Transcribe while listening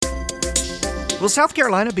Will South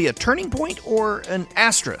Carolina be a turning point or an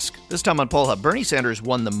asterisk? This time on Poll Hub, Bernie Sanders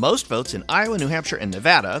won the most votes in Iowa, New Hampshire, and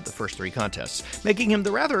Nevada, the first three contests, making him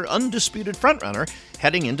the rather undisputed frontrunner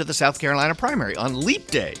heading into the South Carolina primary on Leap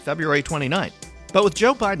Day, February 29th. But with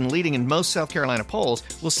Joe Biden leading in most South Carolina polls,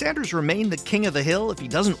 will Sanders remain the king of the hill if he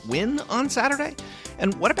doesn't win on Saturday?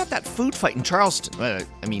 And what about that food fight in Charleston?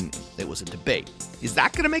 It was a debate. Is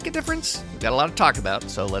that going to make a difference? We've got a lot to talk about,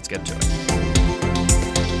 so let's get to it.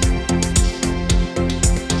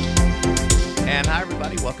 And hi,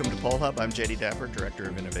 everybody. Welcome to Poll Hub. I'm J.D. Dapper, Director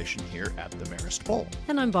of Innovation here at the Marist Poll.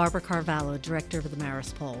 And I'm Barbara Carvalho, Director of the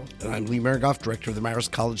Marist Poll. And I'm Lee Marigoff, Director of the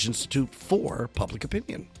Marist College Institute for Public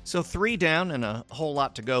Opinion. So 3 down and a whole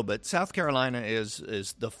lot to go, but South Carolina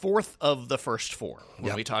is the fourth of the first 4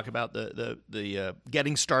 when we talk about the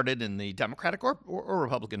getting started in the Democratic or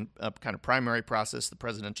Republican kind of primary process, the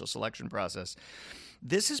presidential selection process.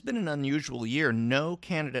 This has been an unusual year. No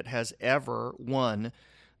candidate has ever won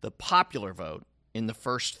the popular vote in the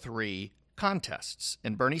first 3 contests.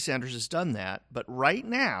 And Bernie Sanders has done that. But right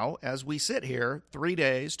now, as we sit here 2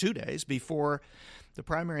 days before the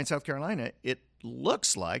primary in South Carolina, it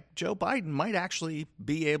looks like Joe Biden might actually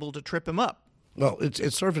be able to trip him up. Well,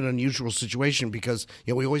 it's sort of an unusual situation because,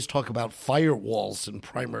 we always talk about firewalls in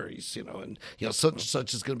primaries, and such and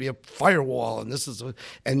such is going to be a firewall,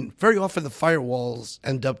 and very often the firewalls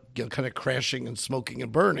end up kind of crashing and smoking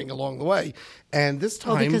and burning along the way. And this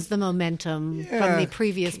time, because the momentum from the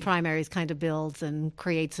previous primaries kind of builds and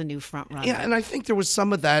creates a new front runner. Yeah, and I think there was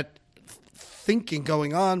some of that thinking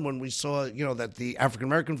going on when we saw, that the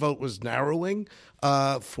African-American vote was narrowing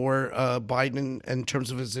for Biden in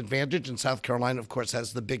terms of his advantage. And South Carolina, of course,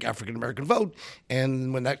 has the big African-American vote.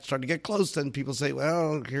 And when that started to get close, then people say,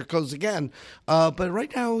 well, here goes again. But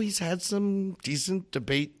right now he's had some decent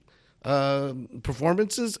debate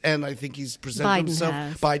performances, and I think he's presented himself.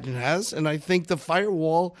 Biden has, and I think the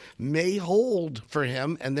firewall may hold for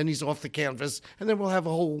him, and then he's off the canvas, and then we'll have a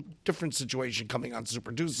whole different situation coming on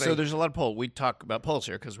Super Tuesday. So there's a lot of polls. We talk about polls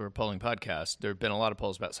here because we're a polling podcast. There have been a lot of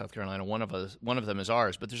polls about South Carolina. One of them is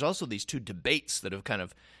ours, but there's also these 2 debates that have kind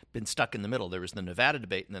of been stuck in the middle. There was the Nevada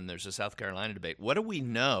debate, and then there's the South Carolina debate. What do we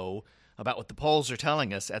know about what the polls are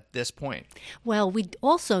telling us at this point? Well, we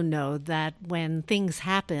also know that when things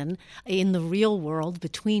happen in the real world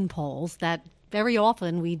between polls, that very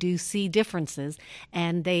often we do see differences,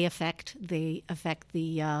 and they affect the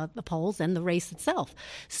polls and the race itself.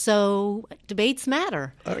 So debates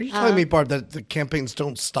matter. Are you telling me, Barb, that the campaigns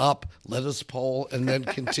don't stop, let us poll, and then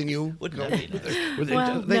continue? No,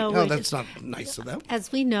 that's not nice of them.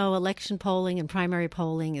 As we know, election polling and primary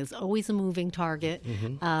polling is always a moving target.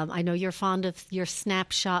 Mm-hmm. I know you're fond of your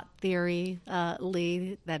snapshot theory,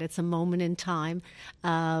 Lee, that it's a moment in time.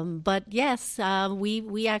 But yes,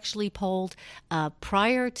 we actually polled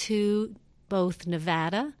prior to both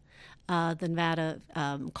Nevada, the Nevada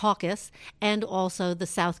caucus, and also the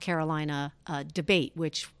South Carolina debate,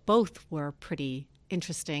 which both were pretty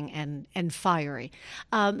interesting and fiery.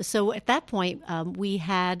 So at that point, we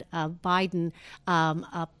had Biden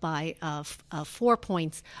up by 4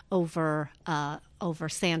 points over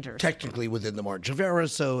Sanders. Technically within the margin of error,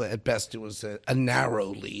 so at best it was a narrow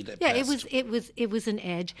lead. At best. It was an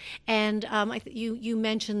edge, and you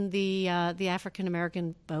mentioned the African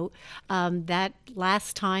American vote. That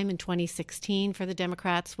last time in 2016 for the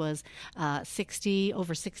Democrats was over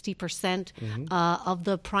 60% of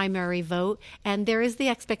the primary vote, and there is the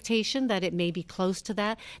expectation that it may be close to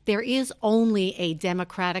that. There is only a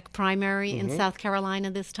Democratic primary in South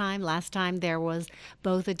Carolina this time. Last time there was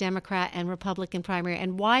both a Democrat and Republican primary.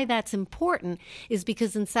 And why that's important is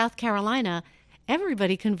because in South Carolina,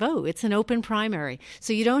 everybody can vote. It's an open primary.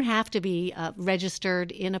 So you don't have to be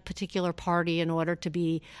registered in a particular party in order to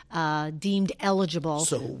be deemed eligible.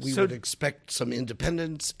 So we would expect some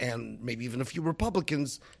independents and maybe even a few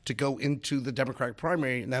Republicans to go into the Democratic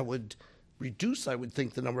primary, and that would reduce, I would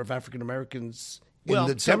think, the number of African Americans in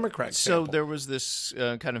the Democrat sample. So there was this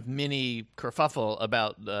kind of mini kerfuffle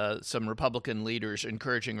about some Republican leaders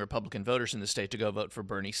encouraging Republican voters in the state to go vote for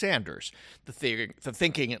Bernie Sanders. The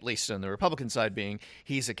thinking, at least on the Republican side, being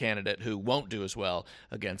he's a candidate who won't do as well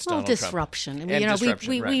against Donald disruption.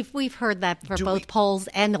 Trump. We've heard that for both polls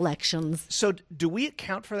and elections. So do we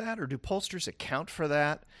account for that, or do pollsters account for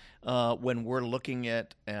that? when we're looking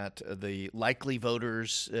at the likely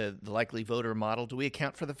voters, the likely voter model? Do we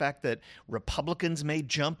account for the fact that Republicans may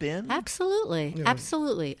jump in? Absolutely,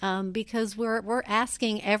 absolutely, because we're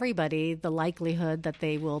asking everybody the likelihood that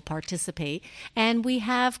they will participate, and we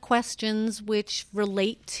have questions which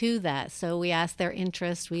relate to that. So we ask their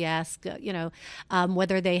interest, we ask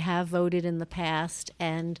whether they have voted in the past,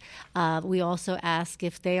 and we also ask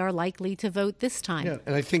if they are likely to vote this time. Yeah,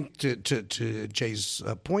 and I think to Jay's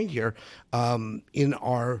point here, in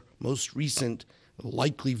our most recent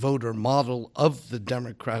likely voter model of the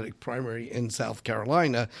Democratic primary in South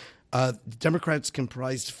Carolina, Democrats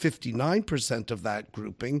comprised 59% of that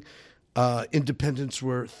grouping. Independents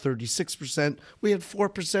were 36%. We had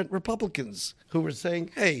 4% Republicans who were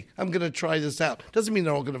saying, "Hey, I'm going to try this out." Doesn't mean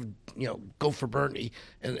they're all going to, go for Bernie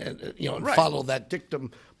and Right. follow that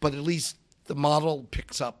dictum, but at least the model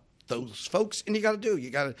picks up those folks, and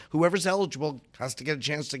whoever's eligible has to get a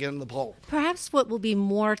chance to get in the poll. Perhaps what will be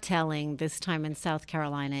more telling this time in South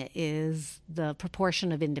Carolina is the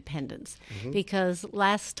proportion of independents, because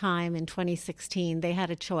last time in 2016 they had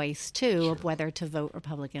a choice too of whether to vote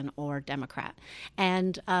Republican or Democrat,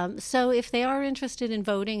 and so if they are interested in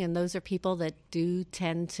voting, and those are people that do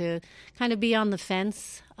tend to kind of be on the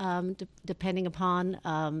fence, depending upon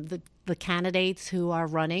the candidates who are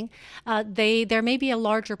running, there may be a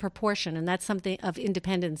larger proportion, and that's something of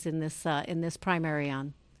independence in this primary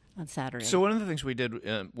on Saturday. So one of the things we did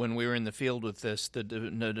when we were in the field with this,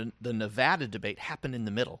 the Nevada debate happened in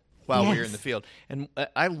the middle while we were in the field, and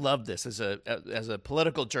I love this as a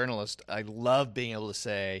political journalist. I love being able to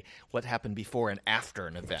say what happened before and after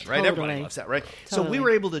an event. Right? Everybody loves that, right? Totally. So we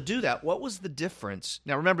were able to do that. What was the difference?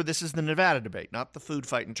 Now remember, this is the Nevada debate, not the food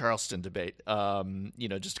fight in Charleston debate.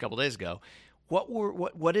 Just a couple days ago. What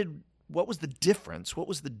was the difference? What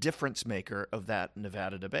was the difference maker of that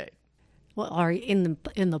Nevada debate? Well, are in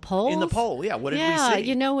the polls? In the poll, yeah. What did we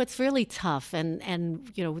see? It's really tough, and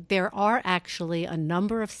there are actually a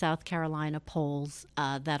number of South Carolina polls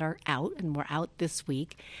that are out, and were out this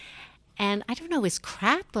week. And I don't know, is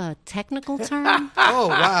crap a technical term?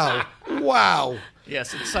 Oh, wow.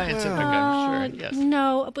 Yes, it's scientific, I'm sure. Yes.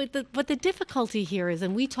 No, but the difficulty here is,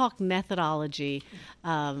 and we talk methodology,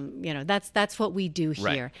 that's what we do here.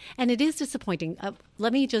 Right. And it is disappointing.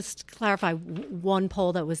 Let me just clarify one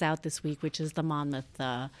poll that was out this week, which is the Monmouth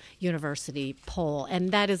University poll.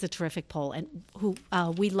 And that is a terrific poll. And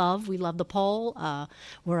we love the poll.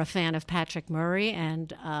 We're a fan of Patrick Murray,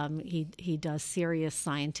 and he does serious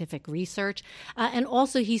scientific research. And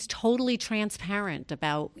also he's totally transparent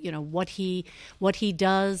about, what he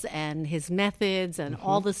does and his methods and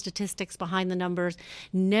all the statistics behind the numbers.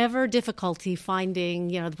 Never difficulty finding,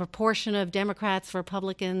 the proportion of Democrats,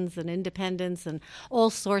 Republicans, and independents, and all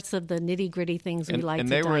sorts of the nitty-gritty things we like to dive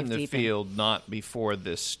deep in. And they were in the field not before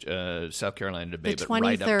this South Carolina debate, but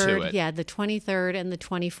right up to it. Yeah, the 23rd and the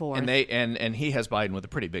 24th. And he has Biden with a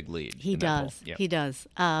pretty big lead. He does. Yeah. He does.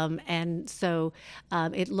 And so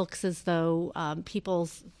it looks as though people,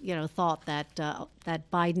 thought that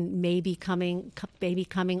Biden may be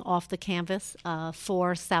coming off the canvas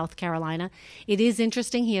for South Carolina. It is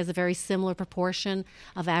interesting. He has a very similar proportion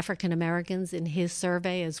of African Americans in his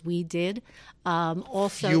survey as we did.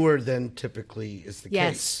 Also, fewer than typically is the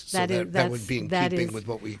yes, case. So that would be in keeping with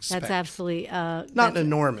what we expect. That's absolutely not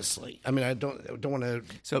enormously. I mean, I don't want to.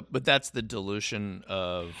 So, but that's the dilution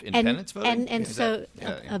of independents voting, and so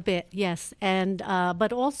a bit, yes, and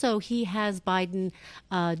but also he has Biden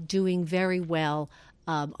doing very well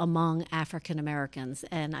among African Americans,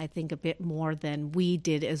 and I think a bit more than we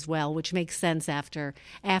did as well, which makes sense after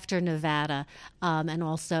Nevada, and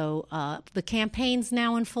also the campaign's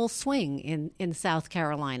now in full swing in South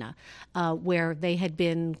Carolina, where they had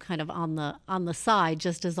been kind of on the side,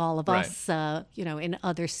 just as all of us, in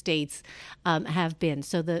other states have been.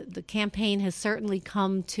 So the campaign has certainly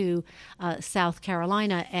come to South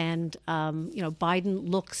Carolina, and Biden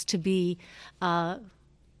looks to be.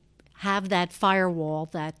 Have that firewall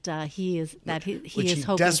that he is hoping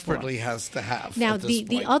for. Desperately has to have. Now, at this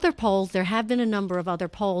the point. other polls, there have been a number of other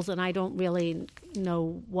polls, and I don't really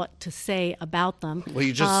know what to say about them. Well,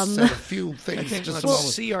 you just said a few things. Just a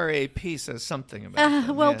moment. CRAP says something about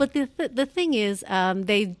them. But the thing is,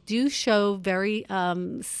 they do show very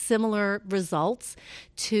similar results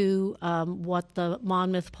to what the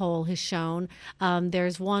Monmouth poll has shown.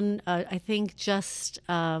 There's one, I think, just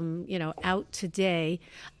out today,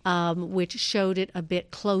 which showed it a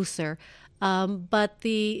bit closer. But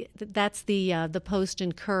that's the Post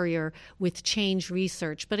and Courier with Change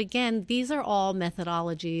Research. But again, these are all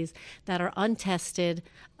methodologies that are untested,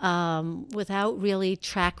 without really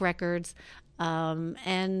track records.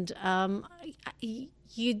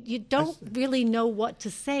 you don't really know what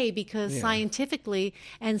to say because scientifically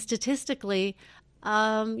and statistically,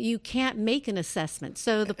 you can't make an assessment.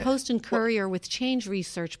 So the Post and Courier with Change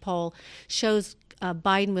Research poll shows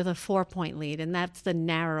Biden with a 4-point lead, and that's the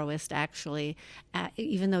narrowest, actually.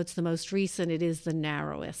 Even though it's the most recent, it is the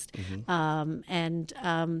narrowest.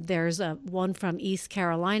 There's one from East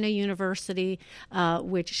Carolina University,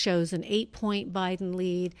 which shows an 8-point Biden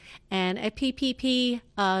lead, and a PPP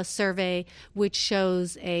survey, which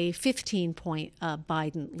shows a 15-point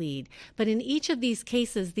Biden lead. But in each of these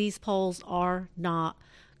cases, these polls are not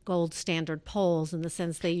gold standard polls in the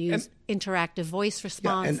sense they use interactive voice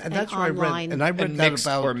response and that's where online. I read that mixed,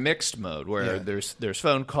 about or mixed mode where there's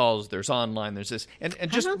phone calls, there's online, there's this, and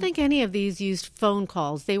just I don't think any of these used phone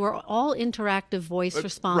calls. They were all interactive voice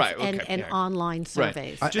response and online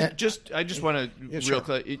surveys. Right. I just want to real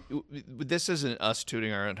quick. This isn't us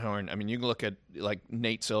tooting our own horn. I mean, you can look at like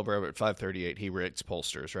Nate Silver over at 538. He rates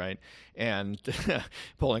pollsters, right, and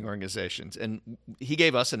polling organizations, and he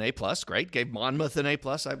gave us an A+. Great, gave Monmouth an A+,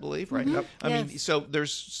 I believe, right? Mm-hmm. I mean, so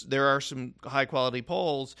there are some high quality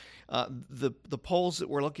polls. The polls that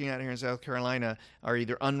we're looking at here in South Carolina are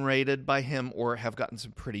either unrated by him or have gotten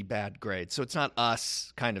some pretty bad grades. So it's not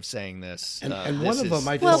us kind of saying this. And one of them,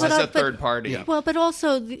 I feel is a third party. Yeah. Well, but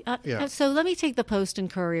also, so let me take the Post and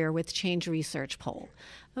Courier with Change Research poll.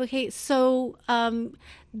 Okay, so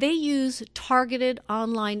they use targeted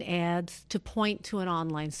online ads to point to an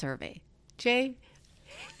online survey. Jay,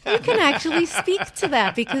 you can actually speak to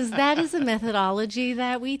that because that is a methodology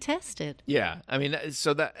that we tested. Yeah, I mean,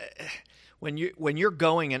 so that when you're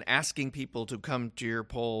going and asking people to come to your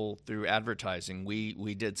poll through advertising,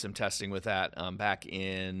 we did some testing with that back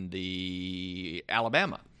in the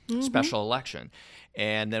Alabama special election,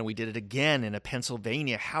 and then we did it again in a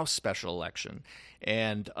Pennsylvania House special election.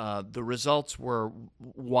 And the results were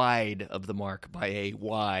wide of the mark by a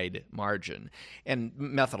wide margin. And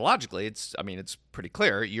methodologically, it's pretty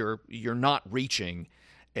clear. You're not reaching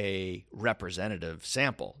a representative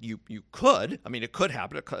sample. You could. I mean, it could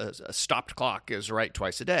happen. A stopped clock is right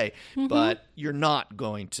twice a day, but you're not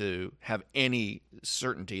going to have any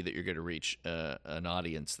certainty that you're going to reach an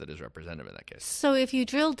audience that is representative in that case. So if you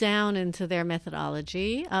drill down into their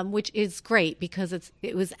methodology, which is great because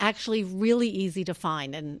it was actually really easy to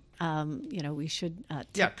find, and we should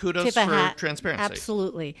kudos tip a for hat. Transparency.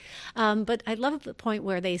 Absolutely. But I love the point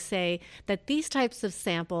where they say that these types of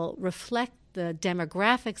sample reflect the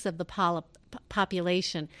demographics of the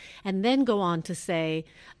population, and then go on to say,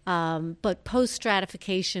 but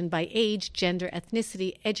post-stratification by age, gender,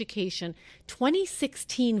 ethnicity, education,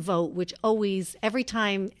 2016 vote, which always, every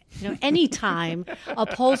time, anytime a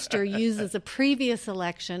pollster uses a previous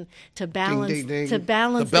election to balance ding, ding, ding. to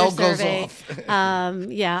balance the bell their survey, goes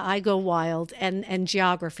off. I go wild, and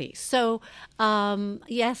geography. So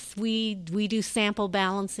yes, we do sample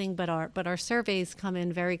balancing, but our surveys come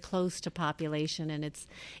in very close to population, and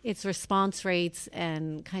it's response rates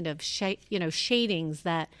and kind of shadings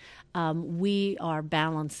that we are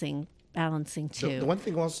balancing too. The one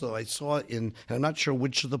thing also I saw and I'm not sure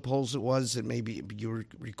which of the polls it was, and maybe you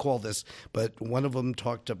recall this, but one of them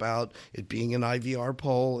talked about it being an IVR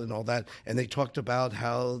poll and all that, and they talked about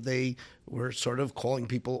how they were sort of calling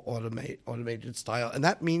people automated style, and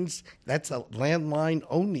that means that's a landline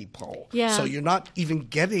only poll. Yeah. So you're not even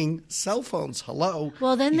getting cell phones. Hello.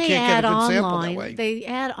 Well, then you they can't add get a good sample online. that way. They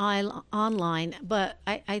add online, but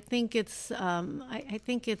I think it's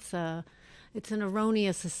it's an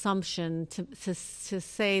erroneous assumption to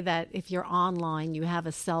say that if you're online, you have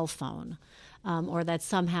a cell phone, or that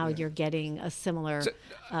somehow you're getting a similar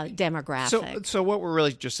demographic. So what we're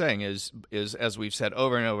really just saying is as we've said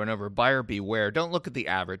over and over and over, buyer beware. Don't look at the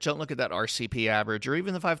average. Don't look at that RCP average or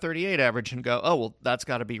even the 538 average and go, oh, well, that's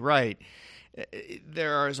got to be right.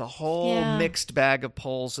 There is a whole mixed bag of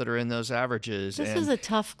polls that are in those averages. This was a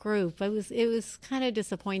tough group. It was kind of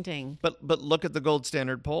disappointing. But look at the gold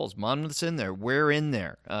standard polls. Monmouth's in there. We're in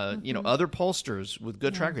there. Other pollsters with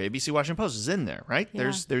good track record. ABC Washington Post is in there, right?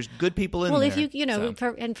 Yeah. There's good people in there.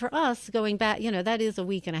 Well, if for us going back, that is a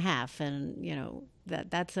week and a half, and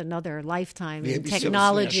that's another lifetime in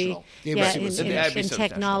technology, in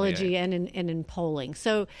technology and in polling.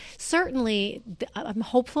 So certainly, I'm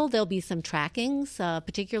hopeful there'll be some trackings,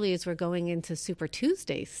 particularly as we're going into Super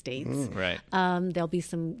Tuesday states. Right. There'll be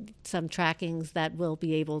some trackings that will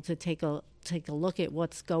be able to take a take a look at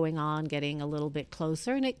what's going on, getting a little bit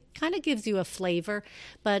closer, and it kind of gives you a flavor,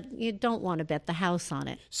 but you don't want to bet the house on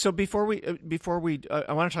it. So before we,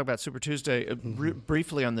 I want to talk about Super Tuesday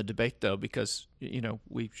briefly on the debate, though, because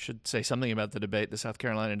we should say something about the debate, the South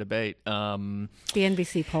Carolina debate. The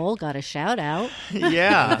NBC poll got a shout out.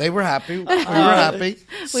 Yeah, they were happy. We were happy.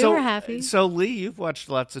 We were happy. So Lee, you've watched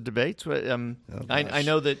lots of debates. I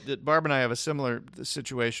know that Barb and I have a similar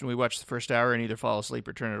situation. We watch the first hour and either fall asleep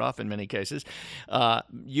or turn it off in many cases.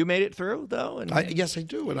 You made it through, though? Yes, I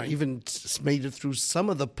do. And I even made it through some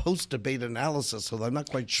of the post-debate analysis, so I'm not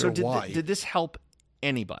quite sure why. Did this help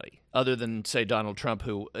anybody other than, say, Donald Trump,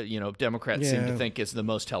 who, Democrats seem to think is the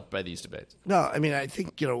most helped by these debates? No, I mean, I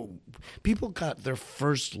think, people got their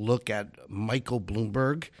first look at Michael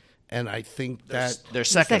Bloomberg. And I think that their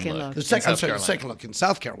second look. The second look in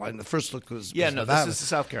South Carolina. The first look was Nevada. This is the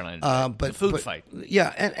South Carolina. But the food fight.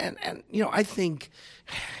 Yeah, and I think,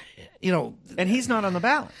 and he's not on the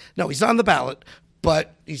ballot. No, he's not on the ballot.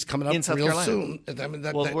 But he's coming up in South real Carolina. Soon.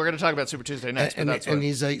 We're going to talk about Super Tuesday next. And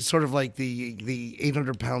he's sort of like the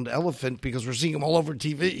 800-pound elephant because we're seeing him all over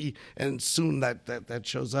TV, and soon that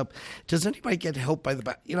shows up. Does anybody get help by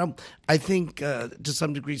the? I think to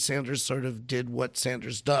some degree Sanders sort of did what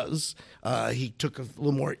Sanders does. He took a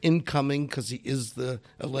little more incoming because he is the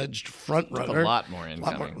alleged front runner. A lot more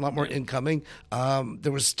incoming. A lot more incoming.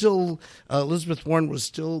 There was still Elizabeth Warren was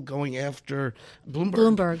still going after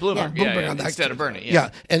Bloomberg. Bloomberg instead of Bernie. Yeah,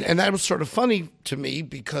 and that was sort of funny to me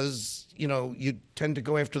because, you tend to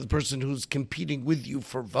go after the person who's competing with you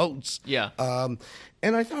for votes. Yeah.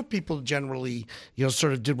 And I thought people generally,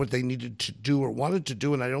 sort of did what they needed to do or wanted to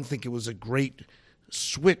do, and I don't think it was a great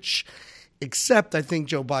switch, except I think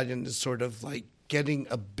Joe Biden is sort of like getting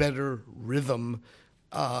a better rhythm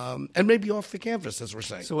and maybe off the canvas, as we're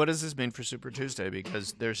saying. So what does this mean for Super Tuesday?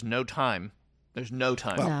 Because there's no time. There's no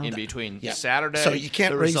time in between. Yeah. Saturday, so you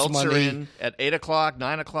can't the raise results money. are in at 8 o'clock,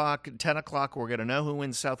 9 o'clock, 10 o'clock. We're going to know who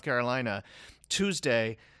wins South Carolina.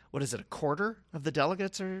 Tuesday, what is it, a quarter of the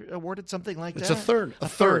delegates are awarded, something like that? It's a third. A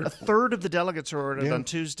third of the delegates are awarded on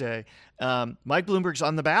Tuesday. Mike Bloomberg's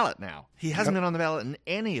on the ballot now. He hasn't been on the ballot in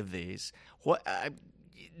any of these.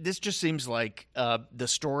 This just seems like the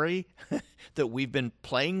story that we've been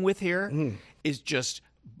playing with here is just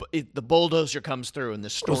the bulldozer comes through and the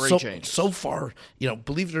story changes. So far,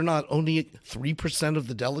 believe it or not, only 3% of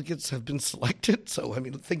the delegates have been selected. So, I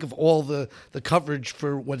mean, think of all the coverage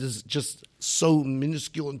for what is just so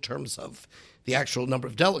minuscule in terms of the actual number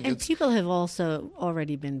of delegates. And people have also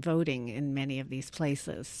already been voting in many of these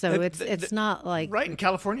places. So it's not like... Right, in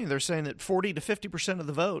California, they're saying that 40 to 50% of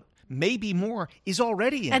the vote, maybe more, is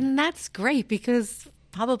already in. And that's great because...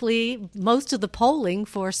 probably most of the polling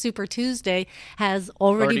for Super Tuesday has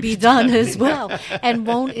already been done as well, and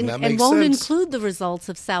won't include the results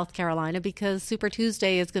of South Carolina because Super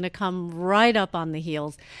Tuesday is going to come right up on the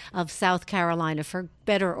heels of South Carolina, for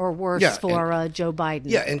better or worse, for Joe Biden.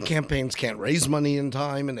 Yeah, and campaigns can't raise money in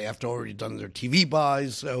time, and they have to already done their TV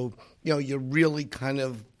buys. So you really kind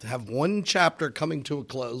of have one chapter coming to a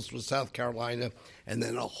close with South Carolina, and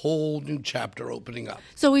then a whole new chapter opening up.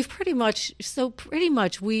 So pretty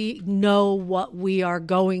much we know what we are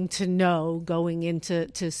going to know going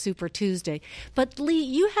into Super Tuesday. But Lee,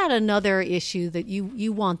 you had another issue that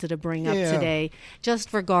you wanted to bring up today,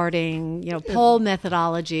 just regarding poll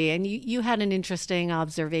methodology, and you had an interesting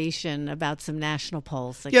observation about some national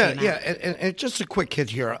polls that came out. And just a quick hit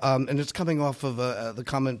here, and it's coming off of the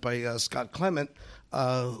comment by Scott Clement,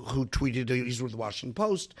 who tweeted, he's with the Washington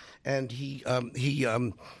Post, and he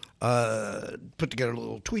put together a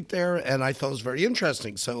little tweet there, and I thought it was very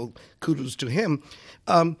interesting. So kudos to him.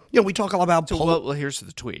 We talk a lot about polls. Well, here's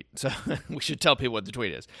the tweet. So we should tell people what the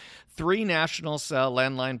tweet is. 3 national cell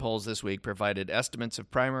landline polls this week provided estimates of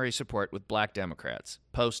primary support with black Democrats.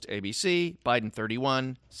 Post ABC, Biden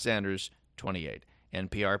 31, Sanders 28.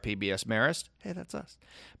 NPR PBS Marist, hey, that's us.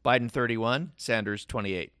 Biden 31, Sanders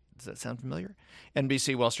 28. Does that sound familiar?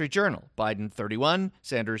 NBC Wall Street Journal, Biden 31,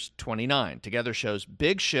 Sanders 29. Together shows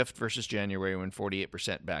big shift versus January when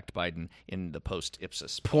 48% backed Biden in the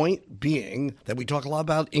post-Ipsos. Point being that we talk a lot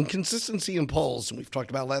about inconsistency in polls, and we've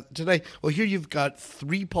talked about that today. Well, here you've got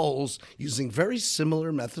 3 polls using very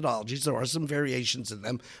similar methodologies. There are some variations in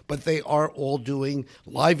them, but they are all doing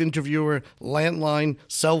live interviewer, landline,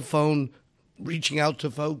 cell phone, reaching out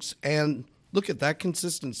to folks, and look at that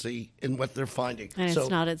consistency in what they're finding. And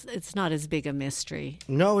it's not as big a mystery.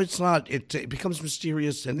 No, it's not. It becomes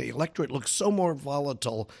mysterious, and the electorate looks so more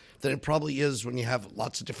volatile than it probably is when you have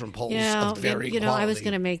lots of different polls of varying quality. I was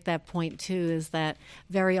going to make that point too, is that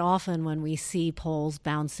very often when we see polls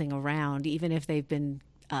bouncing around, even if they've been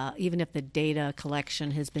even if the data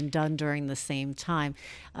collection has been done during the same time,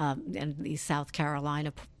 and these South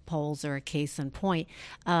Carolina polls are a case in point,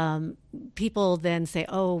 people then say,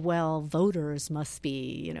 oh, well, voters must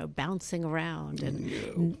be, bouncing around,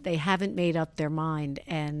 and they haven't made up their mind.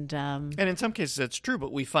 And in some cases that's true,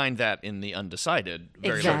 but we find that in the undecided,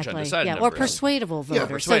 very large exactly, undecided yeah, numbers. or persuadable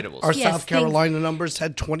voters. Yeah, persuadables. Our South Carolina numbers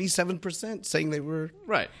had 27% saying they were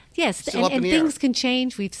right. Yes, still up in and the things air. can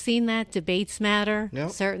change. We've seen that. Debates matter. Yep.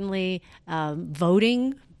 Certainly,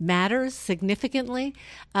 voting matters significantly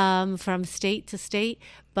from state to state.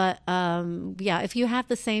 But if you have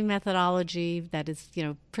the same methodology that is,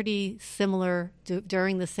 pretty similar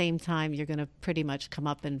during the same time, you're going to pretty much come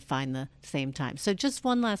up and find the same time. So just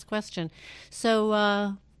one last question.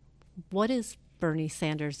 So what is Bernie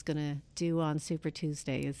Sanders going to do on Super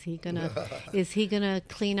Tuesday? Is he gonna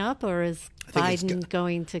clean up, or is Biden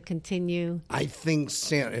going to continue? I think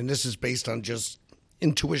and this is based on just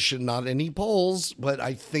intuition, not any polls, but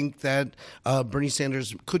I think that Bernie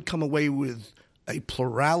Sanders could come away with a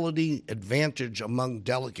plurality advantage among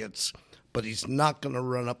delegates, but he's not going to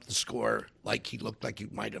run up the score like he looked like he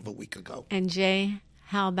might have a week ago. And Jay,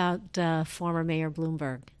 how about former Mayor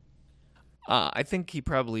Bloomberg? I think he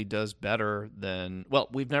probably does better than, well,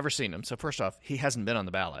 we've never seen him. So first off, he hasn't been on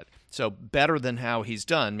the ballot. So better than how he's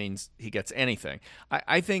done means he gets anything.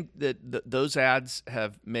 I think that those ads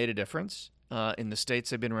have made a difference. In the states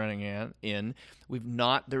they've been running in.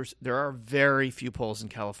 There are very few polls in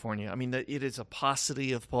California. I mean, it is a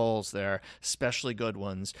paucity of polls there, especially good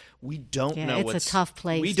ones. We don't know it's a tough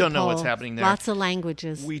place. We don't know what's happening there. Lots of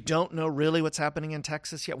languages. We don't know really what's happening in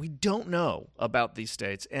Texas yet. We don't know about these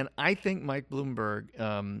states, and I think Mike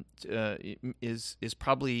Bloomberg is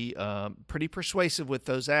probably pretty persuasive with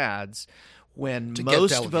those ads. When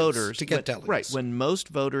most voters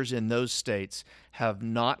in those states have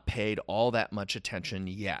not paid all that much attention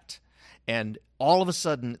yet, and all of a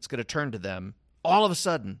sudden it's going to turn to them. All of a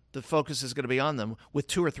sudden the focus is going to be on them with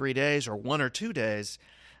 2 or 3 days or 1 or 2 days,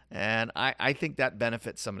 and I think that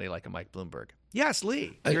benefits somebody like a Mike Bloomberg. Yes,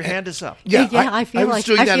 Lee, your hand is up. Yeah, I feel like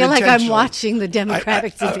I'm watching the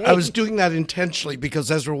Democratic debate. I was doing that intentionally because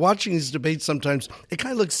as we're watching these debates, sometimes it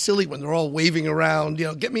kind of looks silly when they're all waving around,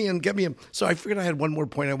 get me in. So I figured I had one more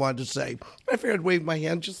point I wanted to say. I figured I'd wave my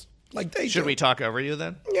hand just like they Should do. we talk over you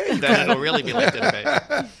then? Yeah. Then it'll really be like the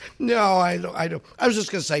debate. No, I don't. I was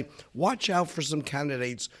just going to say, watch out for some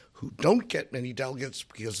candidates who don't get many delegates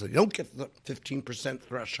because they don't get the 15%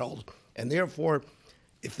 threshold, and therefore,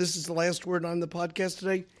 if this is the last word on the podcast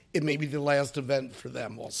today, it may be the last event for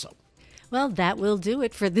them also. Well, that will do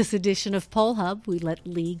it for this edition of Poll Hub. We let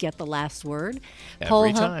Lee get the last word.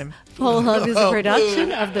 Every time. Poll Hub is a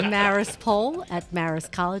production of the Marist Poll at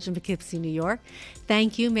Marist College in Poughkeepsie, New York.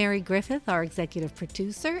 Thank you, Mary Griffith, our executive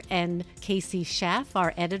producer, and Casey Schaff,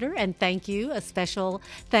 our editor. And thank you, a special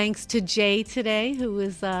thanks to Jay today, who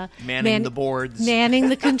is manning the boards. Manning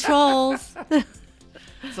the controls.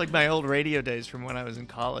 It's like my old radio days from when I was in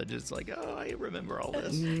college. It's like, I remember all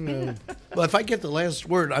this. Well, if I get the last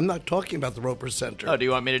word, I'm not talking about the Roper Center. Oh, do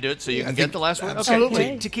you want me to do it so you can get the last word? Absolutely.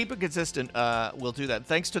 Okay. To keep it consistent, we'll do that.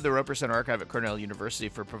 Thanks to the Roper Center Archive at Cornell University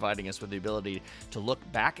for providing us with the ability to look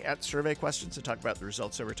back at survey questions and talk about the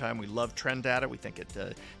results over time. We love trend data. We think it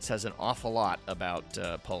says an awful lot about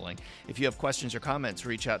polling. If you have questions or comments,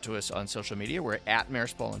 reach out to us on social media. We're at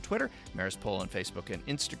Marist Poll on Twitter, Marist Poll on Facebook and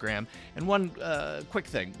Instagram. And one quick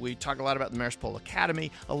thing. We talk a lot about the Marist Poll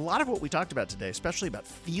Academy. A lot of what we talked about today, especially about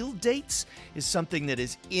field dates, is something that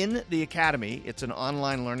is in the Academy. It's an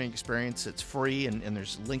online learning experience. It's free, and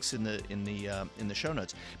there's links in the show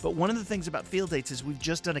notes. But one of the things about field dates is we've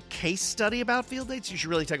just done a case study about field dates. You should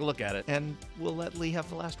really take a look at it, and we'll let Lee have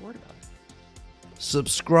the last word about it.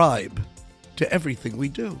 Subscribe to everything we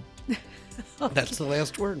do. Okay. That's the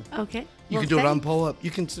last word. Okay. You can do it on Poll Up.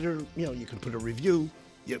 You consider, you can put a review.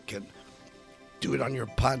 You can do it on your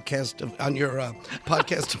podcast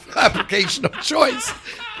application of choice.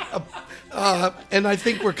 And I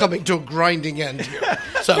think we're coming to a grinding end here.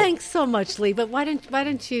 So thanks so much, Lee. But why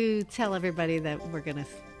don't you tell everybody that we're going to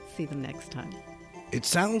see them next time? It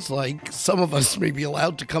sounds like some of us may be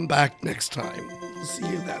allowed to come back next time. See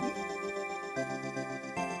you then.